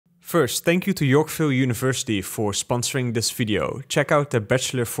First, thank you to Yorkville University for sponsoring this video. Check out their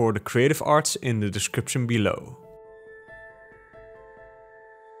Bachelor for the Creative Arts in the description below.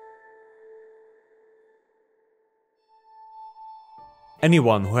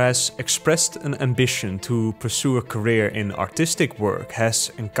 Anyone who has expressed an ambition to pursue a career in artistic work has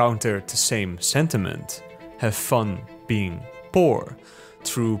encountered the same sentiment. Have fun being poor.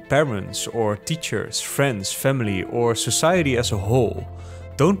 Through parents or teachers, friends, family or society as a whole.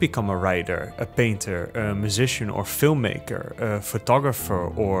 Don't become a writer, a painter, a musician or filmmaker, a photographer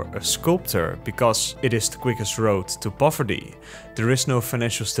or a sculptor because it is the quickest road to poverty. There is no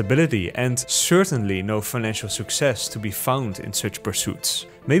financial stability and certainly no financial success to be found in such pursuits.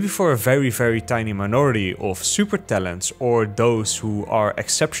 Maybe for a very tiny minority of super talents or those who are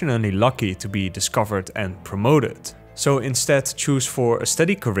exceptionally lucky to be discovered and promoted. So instead choose for a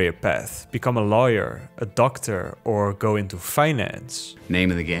steady career path, become a lawyer, a doctor or go into finance.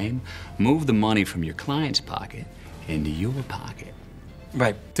 Name of the game, move the money from your client's pocket into your pocket.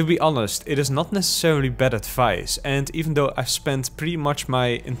 Right. To be honest, it is not necessarily bad advice, and even though I've spent pretty much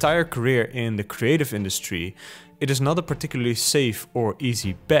my entire career in the creative industry, it is not a particularly safe or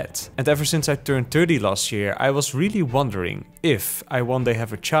easy bet. And ever since I turned 30 last year, I was really wondering if I one day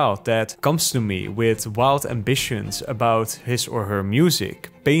have a child that comes to me with wild ambitions about his or her music,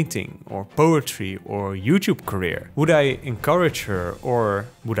 painting or poetry or YouTube career. Would I encourage her or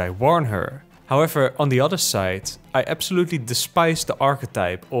would I warn her? However, on the other side, I absolutely despise the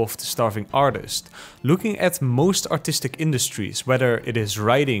archetype of the starving artist. Looking at most artistic industries, whether it is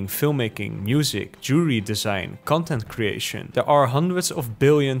writing, filmmaking, music, jewelry design, content creation, there are hundreds of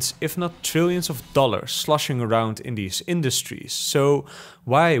billions, if not trillions of dollars sloshing around in these industries. So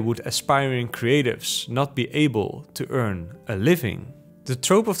why would aspiring creatives not be able to earn a living? The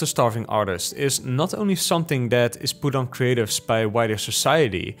trope of the starving artist is not only something that is put on creatives by wider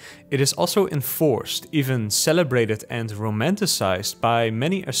society, it is also enforced, even celebrated and romanticized by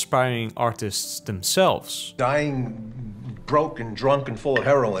many aspiring artists themselves. Dying broke and drunk and full of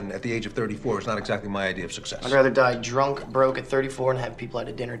heroin at the age of 34 is not exactly my idea of success. I'd rather die drunk, broke at 34 and have people at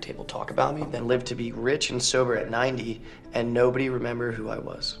a dinner table talk about me than live to be rich and sober at 90 and nobody remember who I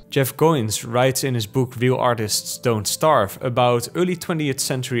was. Jeff Gogh writes in his book Real Artists Don't Starve about early 20th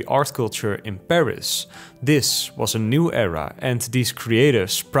century art culture in Paris. This was a new era and these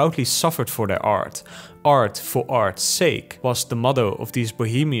creators proudly suffered for their art. Art for art's sake was the motto of these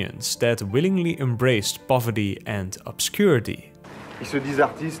bohemians that willingly embraced poverty and obscurity. Ils se disent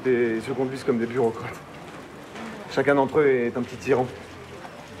artistes et se conduisent comme des bureaucrates. Chacun d'entre eux est un petit tyran.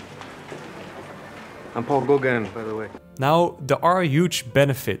 Un Paul Gauguin, by the way. Now, there are huge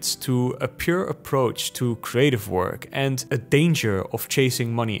benefits to a pure approach to creative work and a danger of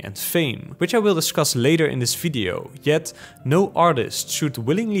chasing money and fame, which I will discuss later in this video, yet no artist should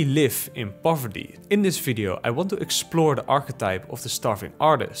willingly live in poverty. In this video, I want to explore the archetype of the starving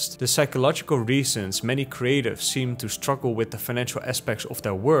artist, the psychological reasons many creatives seem to struggle with the financial aspects of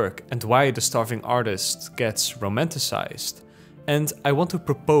their work, and why the starving artist gets romanticized. And I want to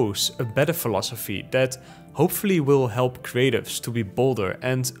propose a better philosophy that hopefully will help creatives to be bolder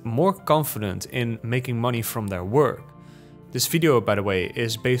and more confident in making money from their work. This video, by the way,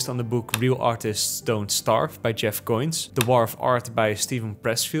 is based on the book Real Artists Don't Starve by Jeff Gogh, The War of Art by Steven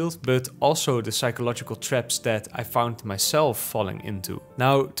Pressfield, but also the psychological traps that I found myself falling into.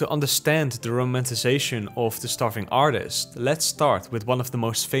 Now, to understand the romanticization of the starving artist, let's start with one of the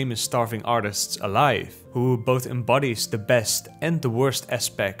most famous starving artists alive, who both embodies the best and the worst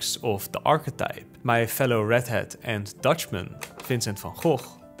aspects of the archetype, my fellow redhead and Dutchman, Vincent van Gogh.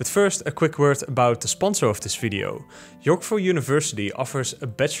 But first, a quick word about the sponsor of this video. Yorkville University offers a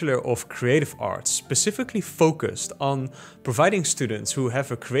Bachelor of Creative Arts specifically focused on providing students who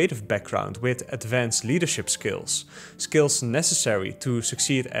have a creative background with advanced leadership skills. Skills necessary to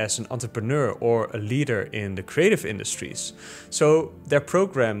succeed as an entrepreneur or a leader in the creative industries. So their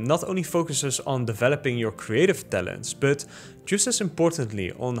program not only focuses on developing your creative talents, but just as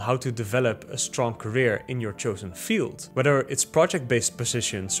importantly on how to develop a strong career in your chosen field, whether it's project-based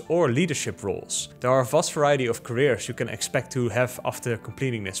positions or leadership roles. There are a vast variety of careers you can expect to have after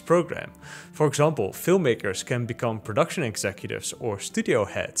completing this program. For example, filmmakers can become production executives or studio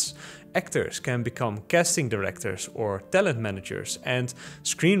heads, actors can become casting directors or talent managers, and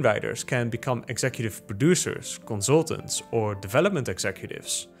screenwriters can become executive producers, consultants, or development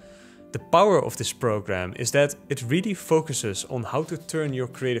executives. The power of this program is that it really focuses on how to turn your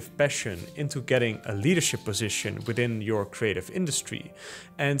creative passion into getting a leadership position within your creative industry.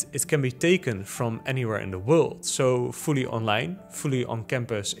 And it can be taken from anywhere in the world, so fully online, fully on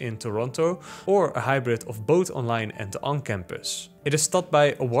campus in Toronto, or a hybrid of both online and on campus. It is taught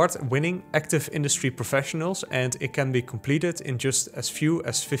by award-winning active industry professionals and it can be completed in just as few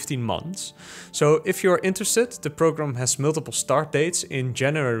as 15 months. So if you're interested, the program has multiple start dates in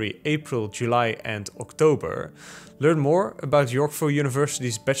January, April, July and October. Learn more about Yorkville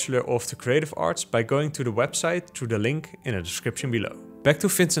University's Bachelor of the Creative Arts by going to the website through the link in the description below. Back to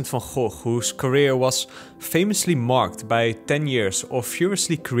Vincent van Gogh, whose career was famously marked by 10 years of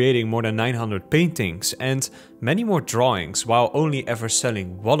furiously creating more than 900 paintings and many more drawings while only ever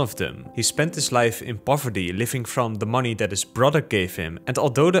selling one of them. He spent his life in poverty, living from the money that his brother gave him, and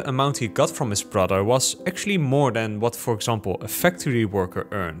although the amount he got from his brother was actually more than what, for example, a factory worker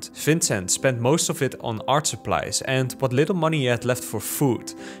earned, Vincent spent most of it on art supplies, and what little money he had left for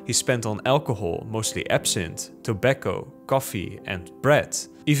food he spent on alcohol, mostly absinthe, tobacco, coffee and bread.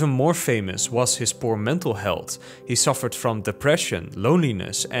 Even more famous was his poor mental health. He suffered from depression,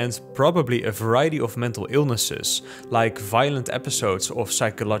 loneliness and probably a variety of mental illnesses, like violent episodes of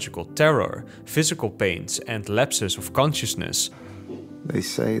psychological terror, physical pains and lapses of consciousness. They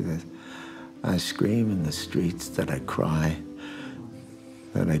say that I scream in the streets, that I cry,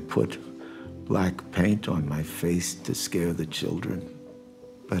 that I put black paint on my face to scare the children.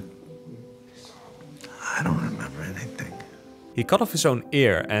 But I don't remember anything. He cut off his own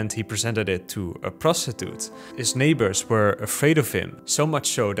ear and he presented it to a prostitute. His neighbors were afraid of him, so much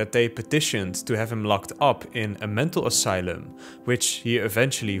so that they petitioned to have him locked up in a mental asylum, which he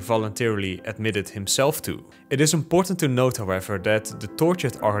eventually voluntarily admitted himself to. It is important to note, however, that the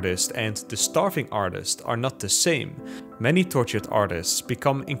tortured artist and the starving artist are not the same. Many tortured artists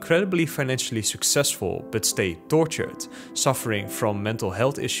become incredibly financially successful but stay tortured, suffering from mental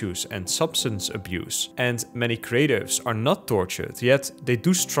health issues and substance abuse. And many creatives are not tortured, yet they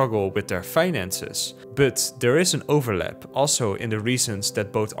do struggle with their finances. But there is an overlap also in the reasons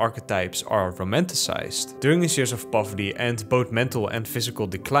that both archetypes are romanticized. During his years of poverty and both mental and physical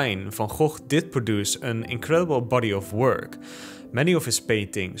decline, Van Gogh did produce an incredible body of work. Many of his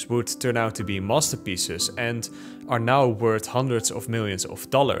paintings would turn out to be masterpieces and are now worth hundreds of millions of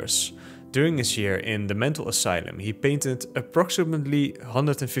dollars. During his year in the mental asylum, he painted approximately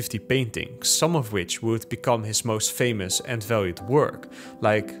 150 paintings, some of which would become his most famous and valued work,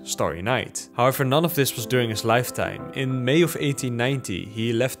 like Starry Night. However, none of this was during his lifetime. In May of 1890,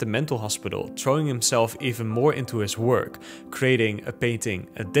 he left the mental hospital, throwing himself even more into his work, creating a painting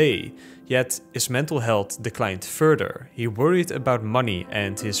a day. Yet his mental health declined further. He worried about money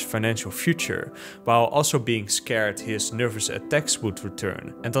and his financial future, while also being scared his nervous attacks would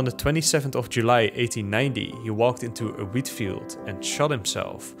return. And on the 27th of July 1890, he walked into a wheat field and shot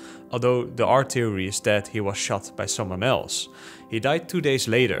himself, although there are theories that he was shot by someone else. He died 2 days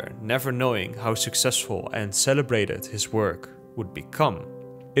later, never knowing how successful and celebrated his work would become.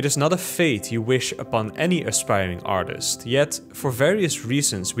 It is not a fate you wish upon any aspiring artist, yet for various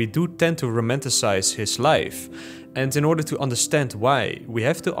reasons we do tend to romanticize his life. And in order to understand why, we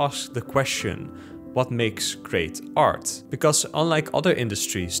have to ask the question, what makes great art? Because unlike other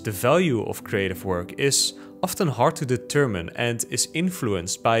industries, the value of creative work is often hard to determine and is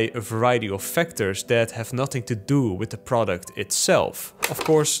influenced by a variety of factors that have nothing to do with the product itself. Of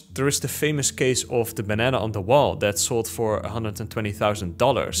course, there is the famous case of the banana on the wall that sold for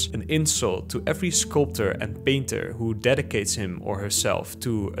 $120,000, an insult to every sculptor and painter who dedicates him or herself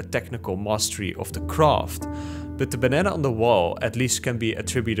to a technical mastery of the craft. But the banana on the wall at least can be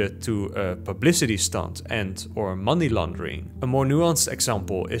attributed to a publicity stunt and/or money laundering. A more nuanced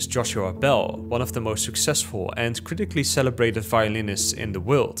example is Joshua Bell, one of the most successful and critically celebrated violinists in the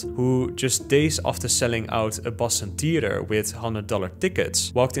world, who just days after selling out a Boston theater with $100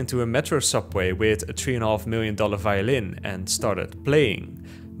 tickets, walked into a metro subway with a $3.5 million violin and started playing.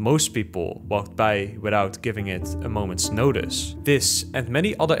 Most people walked by without giving it a moment's notice. This and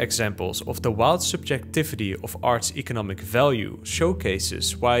many other examples of the wild subjectivity of art's economic value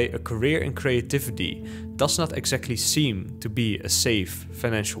showcases why a career in creativity does not exactly seem to be a safe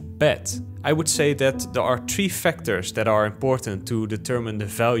financial bet. I would say that there are 3 factors that are important to determine the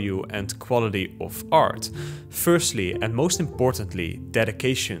value and quality of art. Firstly, and most importantly,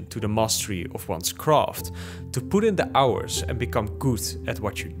 dedication to the mastery of one's craft. To put in the hours and become good at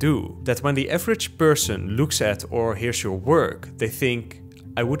what you do. That when the average person looks at or hears your work, they think,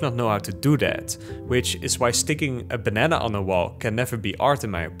 I would not know how to do that, which is why sticking a banana on a wall can never be art in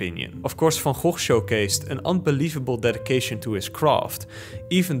my opinion. Of course, Van Gogh showcased an unbelievable dedication to his craft.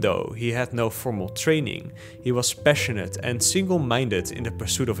 Even though he had no formal training, he was passionate and single-minded in the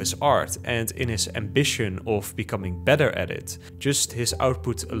pursuit of his art and in his ambition of becoming better at it. Just his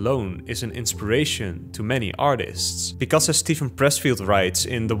output alone is an inspiration to many artists. Because as Stephen Pressfield writes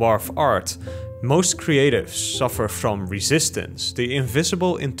in The War of Art, Most creatives suffer from resistance, the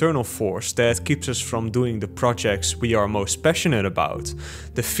invisible internal force that keeps us from doing the projects we are most passionate about.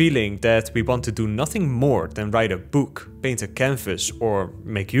 The feeling that we want to do nothing more than write a book, paint a canvas, or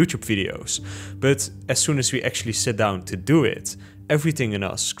make YouTube videos. But as soon as we actually sit down to do it, everything in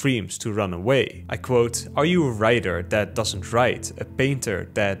us screams to run away. I quote, "Are you a writer that doesn't write, a painter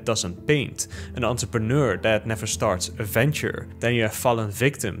that doesn't paint, an entrepreneur that never starts a venture? Then you have fallen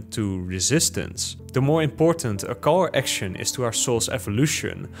victim to resistance." The more important a call or action is to our soul's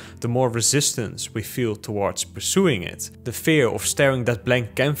evolution, the more resistance we feel towards pursuing it. The fear of staring that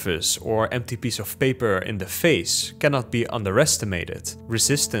blank canvas or empty piece of paper in the face cannot be underestimated.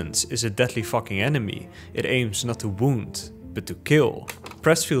 Resistance is a deadly fucking enemy. It aims not to wound, but to kill.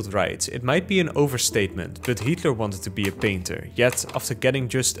 Pressfield writes, "It might be an overstatement, but Hitler wanted to be a painter, yet after getting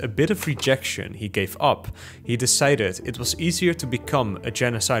just a bit of rejection, he gave up. He decided it was easier to become a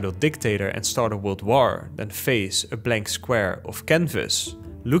genocidal dictator and start a world war than face a blank square of canvas."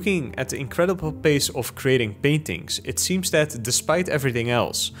 Looking at the incredible pace of creating paintings, it seems that despite everything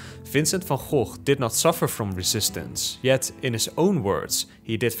else, Vincent van Gogh did not suffer from resistance, yet in his own words,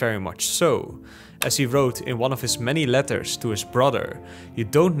 he did very much so. As he wrote in one of his many letters to his brother, "You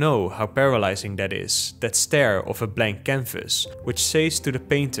don't know how paralyzing that is, that stare of a blank canvas, which says to the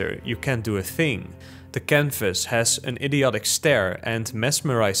painter you can't do a thing. The canvas has an idiotic stare and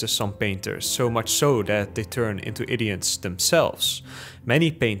mesmerizes some painters, so much so that they turn into idiots themselves.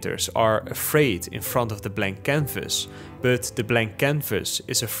 Many painters are afraid in front of the blank canvas, but the blank canvas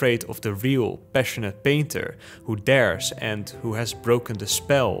is afraid of the real, passionate painter who dares and who has broken the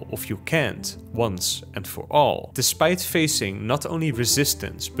spell of you can't, once and for all." Despite facing not only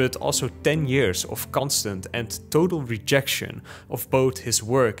resistance, but also 10 years of constant and total rejection of both his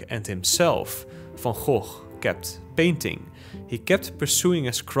work and himself, Van Gogh kept painting. He kept pursuing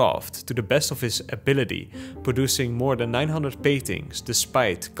his craft to the best of his ability, producing more than 900 paintings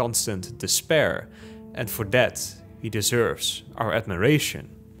despite constant despair, and for that he deserves our admiration.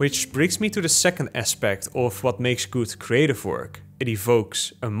 Which brings me to the second aspect of what makes good creative work. It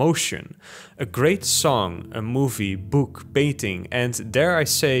evokes emotion. A great song, a movie, book, painting, and dare I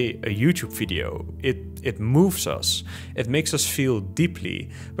say a YouTube video. It moves us. It makes us feel deeply,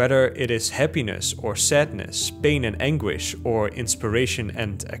 whether it is happiness or sadness, pain and anguish, or inspiration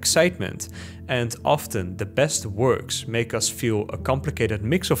and excitement. And often the best works make us feel a complicated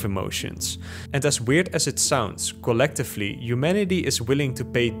mix of emotions. And as weird as it sounds, collectively, humanity is willing to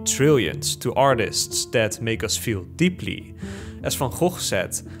pay trillions to artists that make us feel deeply. As Van Gogh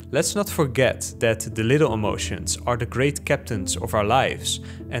said, let's not forget that the little emotions are the great captains of our lives,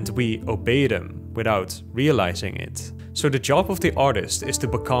 and we obey them without realizing it. So the job of the artist is to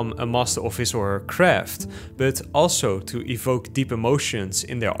become a master of his or her craft, but also to evoke deep emotions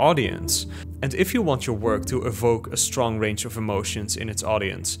in their audience. And if you want your work to evoke a strong range of emotions in its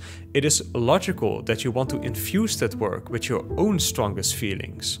audience, it is logical that you want to infuse that work with your own strongest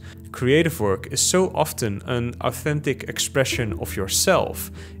feelings. Creative work is so often an authentic expression of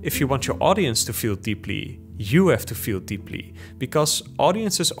yourself. If you want your audience to feel deeply, you have to feel deeply, because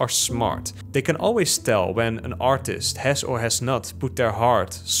audiences are smart. They can always tell when an artist has or has not put their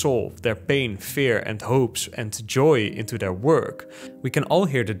heart, soul, their pain, fear and hopes and joy into their work. We can all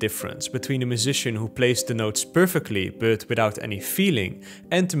hear the difference between a musician who plays the notes perfectly but without any feeling,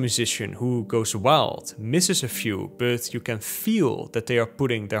 and the musician who goes wild, misses a few, but you can feel that they are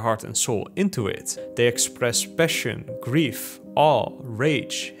putting their heart and soul into it. They express passion, grief, awe,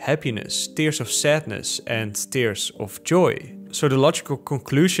 rage, happiness, tears of sadness and tears of joy. So the logical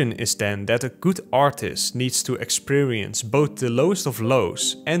conclusion is then that a good artist needs to experience both the lowest of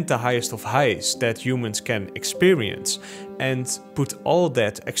lows and the highest of highs that humans can experience, and put all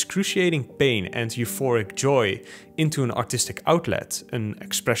that excruciating pain and euphoric joy into an artistic outlet, an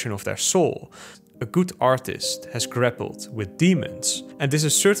expression of their soul. A good artist has grappled with demons. And this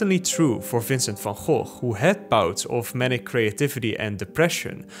is certainly true for Vincent van Gogh, who had bouts of manic creativity and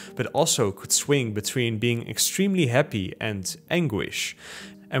depression, but also could swing between being extremely happy and anguish.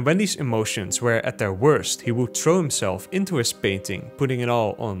 And when these emotions were at their worst, he would throw himself into his painting, putting it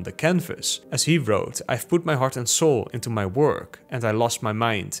all on the canvas. As he wrote, "I've put my heart and soul into my work, and I lost my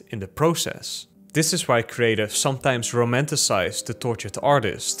mind in the process." This is why creatives sometimes romanticize the tortured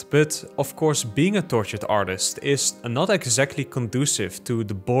artist, but of course being a tortured artist is not exactly conducive to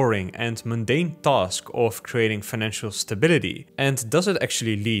the boring and mundane task of creating financial stability. And does it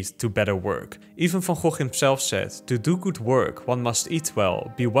actually lead to better work? Even Van Gogh himself said, "To do good work one must eat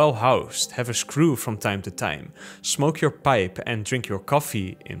well, be well housed, have a screw from time to time, smoke your pipe and drink your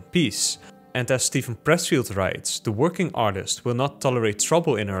coffee in peace." And as Steven Pressfield writes, the working artist will not tolerate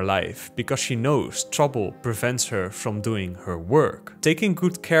trouble in her life because she knows trouble prevents her from doing her work. Taking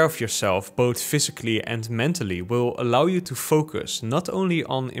good care of yourself both physically and mentally will allow you to focus not only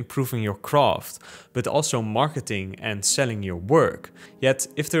on improving your craft, but also marketing and selling your work. Yet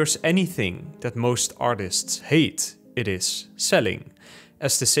if there's anything that most artists hate, it is selling.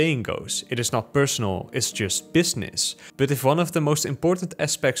 As the saying goes, it is not personal, it's just business. But if one of the most important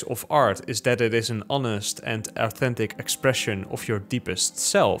aspects of art is that it is an honest and authentic expression of your deepest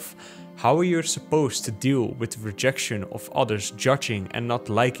self, how are you supposed to deal with the rejection of others judging and not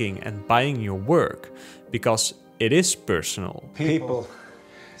liking and buying your work? Because it is personal. People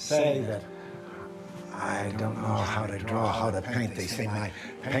say that I don't know how to draw, how to paint. They say my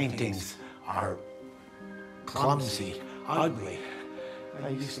paintings are clumsy, ugly. I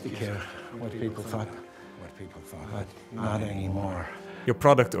used to care what people thought, but not anymore. Your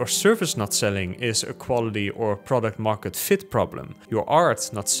product or service not selling is a quality or product market fit problem. Your art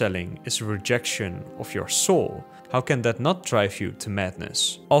not selling is a rejection of your soul. How can that not drive you to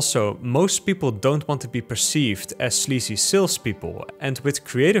madness? Also, most people don't want to be perceived as sleazy salespeople, and with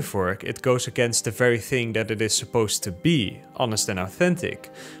creative work it goes against the very thing that it is supposed to be, honest and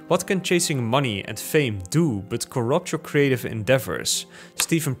authentic. What can chasing money and fame do but corrupt your creative endeavors?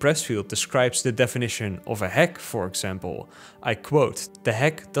 Steven Pressfield describes the definition of a hack, for example. I quote, "The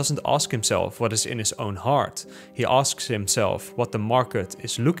hack doesn't ask himself what is in his own heart. He asks himself what the market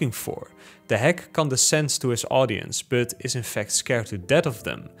is looking for. The hack condescends to his audience, but is in fact scared to death of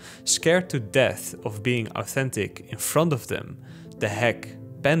them. Scared to death of being authentic in front of them. The hack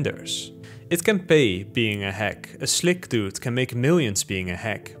panders." It can pay being a hack. A slick dude can make millions being a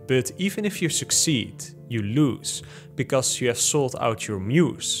hack, but even if you succeed, you lose, because you have sold out your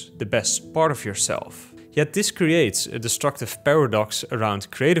muse, the best part of yourself. Yet this creates a destructive paradox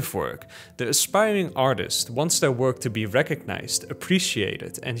around creative work. The aspiring artist wants their work to be recognized,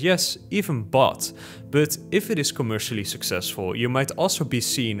 appreciated, and yes, even bought. But if it is commercially successful, you might also be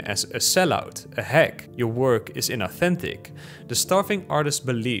seen as a sellout, a hack. Your work is inauthentic. The starving artist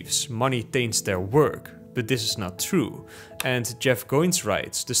believes money taints their work. But this is not true. And Jeff Goins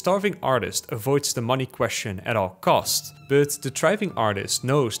writes, the starving artist avoids the money question at all costs. But the thriving artist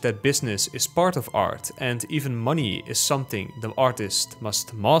knows that business is part of art, and even money is something the artist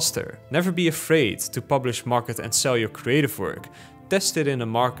must master. Never be afraid to publish, market and sell your creative work. Test it in a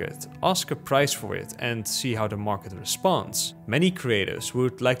market, ask a price for it and see how the market responds. Many creatives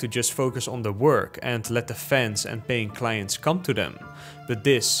would like to just focus on the work and let the fans and paying clients come to them. But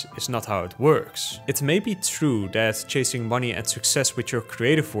this is not how it works. It may be true that chasing money and success with your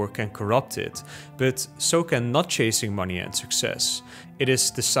creative work can corrupt it, but so can not chasing money and success. It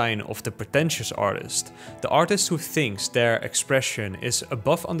is the sign of the pretentious artist, the artist who thinks their expression is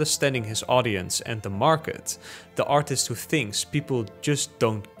above understanding his audience and the market, the artist who thinks people just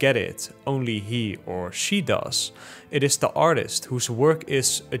don't get it, only he or she does. It is the artist whose work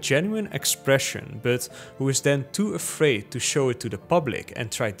is a genuine expression, but who is then too afraid to show it to the public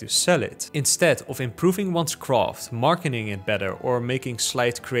and try to sell it. Instead of improving one's craft, marketing it better, or making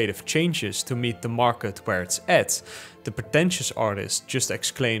slight creative changes to meet the market where it's at, the pretentious artist just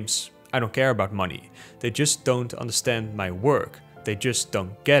exclaims, "I don't care about money. They just don't understand my work. They just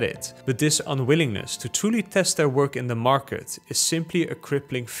don't get it." But this unwillingness to truly test their work in the market is simply a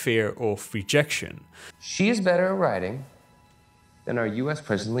crippling fear of rejection. She is better at writing than our US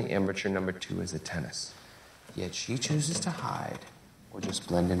presently amateur number 2 is at tennis. Yet she chooses to hide or just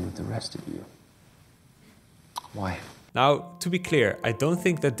blend in with the rest of you. Why? Now, to be clear, I don't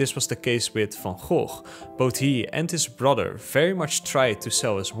think that this was the case with Van Gogh. Both he and his brother very much tried to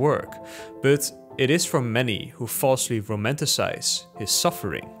sell his work, but it is for many who falsely romanticize his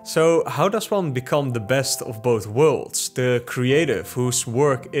suffering. So how does one become the best of both worlds? The creative whose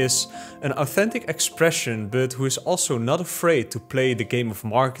work is an authentic expression but who is also not afraid to play the game of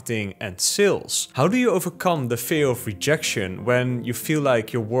marketing and sales. How do you overcome the fear of rejection when you feel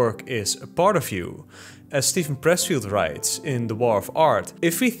like your work is a part of you? As Steven Pressfield writes in The War of Art,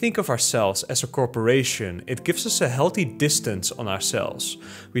 if we think of ourselves as a corporation, it gives us a healthy distance on ourselves.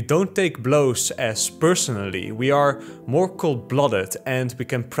 We don't take blows as personally, we are more cold-blooded and we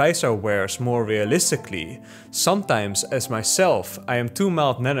can price our wares more realistically. Sometimes, as myself, I am too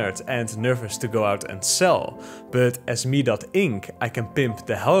mild-mannered and nervous to go out and sell, but as me.inc, I can pimp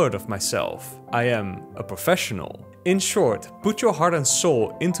the hell out of myself. I am a professional. In short, put your heart and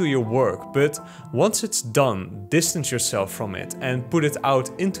soul into your work, but once it's done, distance yourself from it and put it out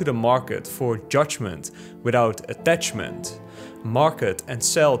into the market for judgment without attachment. market and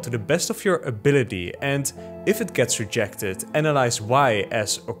sell to the best of your ability, and if it gets rejected, analyze why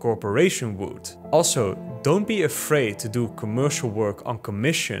as a corporation would. Also, don't be afraid to do commercial work on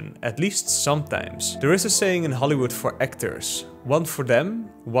commission, at least sometimes. There is a saying in Hollywood for actors: one for them,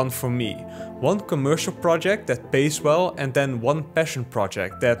 one for me. One commercial project that pays well, and then one passion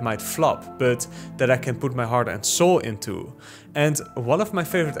project that might flop, but that I can put my heart and soul into. And one of my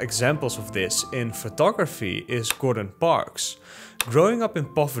favorite examples of this in photography is Gordon Parks. Growing up in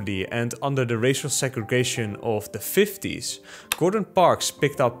poverty and under the racial segregation of the 50s, Gordon Parks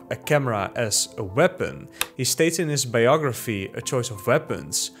picked up a camera as a weapon. He states in his biography, A Choice of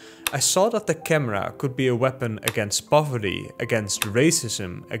Weapons, "I saw that the camera could be a weapon against poverty, against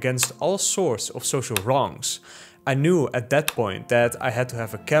racism, against all sorts of social wrongs. I knew at that point that I had to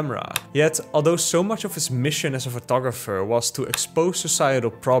have a camera." Yet, although so much of his mission as a photographer was to expose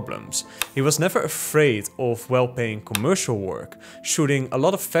societal problems, he was never afraid of well-paying commercial work, shooting a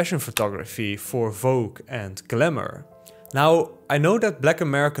lot of fashion photography for Vogue and Glamour. Now, I know that Black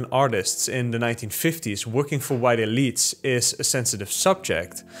American artists in the 1950s working for white elites is a sensitive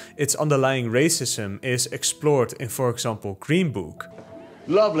subject. Its underlying racism is explored in, for example, Green Book.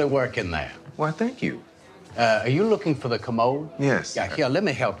 Lovely work in there. Why, thank you. Are you looking for the commode? Yes. Yeah, here, let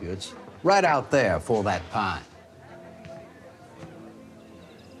me help you. It's right out there for that pine.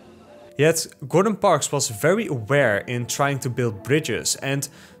 Yet, Gordon Parks was very aware in trying to build bridges and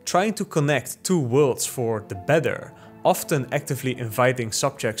trying to connect two worlds for the better, often actively inviting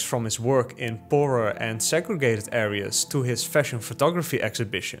subjects from his work in poorer and segregated areas to his fashion photography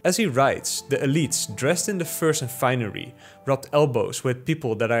exhibition. As he writes, the elites dressed in the furs and finery rubbed elbows with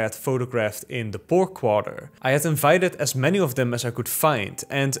people that I had photographed in the poor quarter. I had invited as many of them as I could find,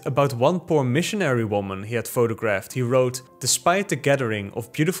 and about one poor missionary woman he had photographed, he wrote, "Despite the gathering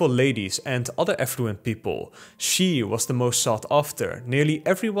of beautiful ladies and other affluent people, she was the most sought after. Nearly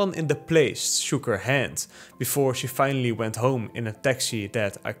everyone in the place shook her hand before she finally went home in a taxi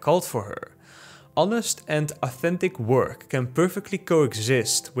that I called for her." Honest and authentic work can perfectly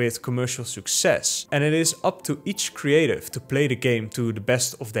coexist with commercial success, and it is up to each creative to play the game to the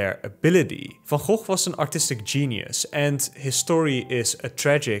best of their ability. Van Gogh was an artistic genius, and his story is a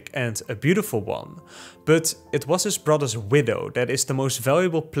tragic and a beautiful one. But it was his brother's widow that is the most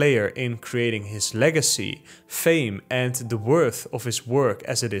valuable player in creating his legacy, fame, and the worth of his work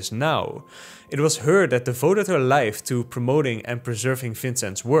as it is now. It was her that devoted her life to promoting and preserving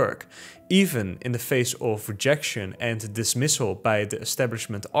Vincent's work, even in the face of rejection and dismissal by the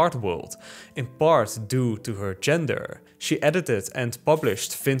establishment art world, in part due to her gender. She edited and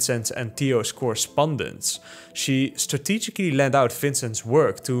published Vincent's and Theo's correspondence. She strategically lent out Vincent's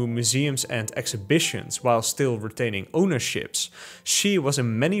work to museums and exhibitions while still retaining ownerships. She was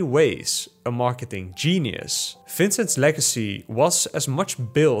in many ways a marketing genius. Vincent's legacy was as much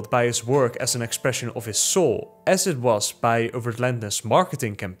built by his work as an expression of his soul as it was by a relentless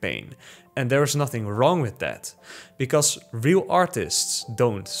marketing campaign. And there is nothing wrong with that, because real artists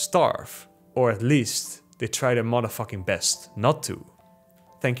don't starve, or at least they try their motherfucking best not to.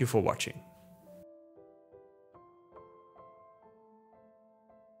 Thank you for watching.